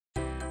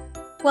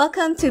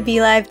Welcome to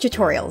BeLive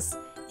Tutorials.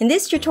 In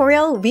this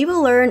tutorial, we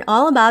will learn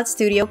all about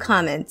studio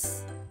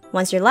comments.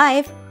 Once you're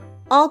live,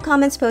 all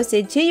comments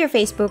posted to your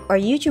Facebook or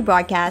YouTube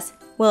broadcast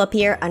will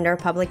appear under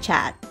public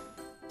chat.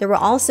 There will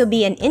also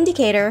be an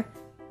indicator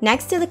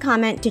next to the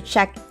comment to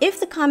check if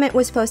the comment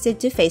was posted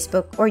to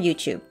Facebook or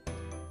YouTube.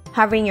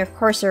 Hovering your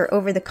cursor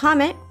over the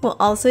comment will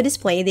also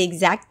display the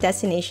exact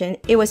destination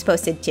it was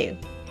posted to.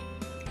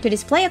 To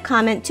display a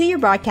comment to your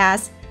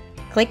broadcast,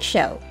 click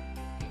Show.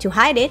 To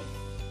hide it,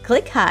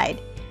 click Hide.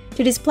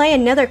 To display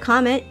another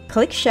comment,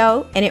 click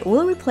Show and it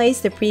will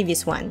replace the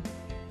previous one.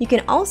 You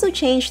can also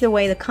change the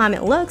way the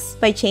comment looks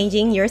by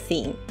changing your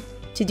theme.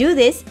 To do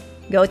this,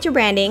 go to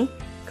Branding,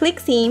 click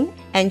Theme,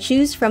 and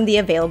choose from the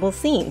available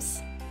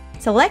themes.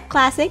 Select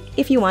Classic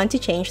if you want to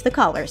change the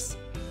colors.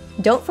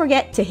 Don't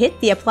forget to hit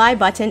the Apply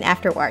button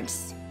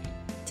afterwards.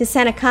 To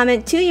send a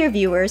comment to your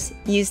viewers,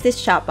 use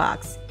this chat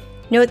box.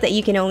 Note that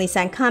you can only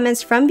send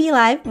comments from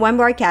BeLive when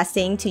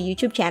broadcasting to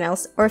YouTube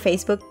channels or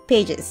Facebook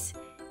pages.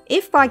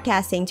 If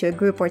broadcasting to a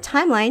group or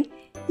timeline,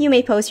 you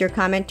may post your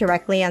comment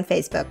directly on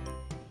Facebook.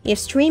 If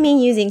streaming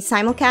using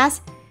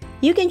simulcast,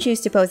 you can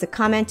choose to post a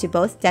comment to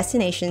both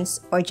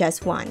destinations or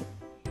just one.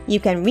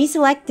 You can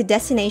reselect the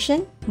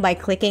destination by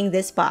clicking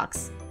this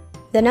box.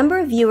 The number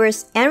of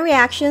viewers and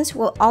reactions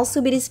will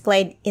also be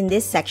displayed in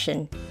this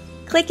section.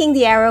 Clicking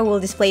the arrow will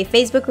display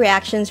Facebook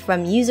reactions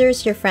from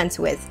users you're friends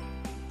with.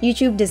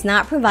 YouTube does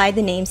not provide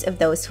the names of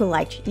those who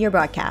liked your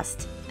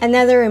broadcast.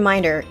 Another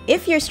reminder,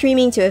 if you're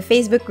streaming to a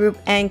Facebook group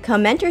and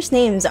commenters'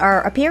 names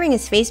are appearing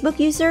as Facebook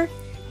user,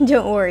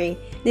 don't worry,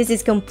 this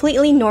is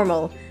completely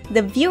normal.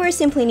 The viewer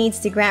simply needs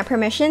to grant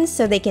permission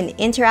so they can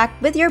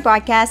interact with your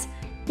broadcast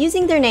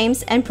using their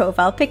names and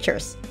profile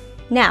pictures.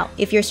 Now,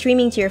 if you're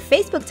streaming to your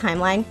Facebook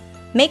timeline,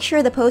 make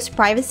sure the post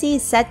privacy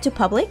is set to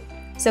public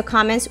so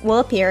comments will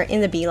appear in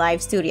the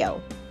BeLive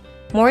studio.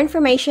 More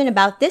information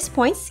about these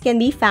points can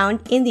be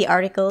found in the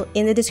article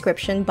in the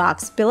description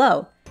box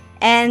below.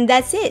 And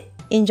that's it!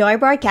 Enjoy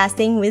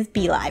broadcasting with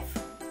BeLive.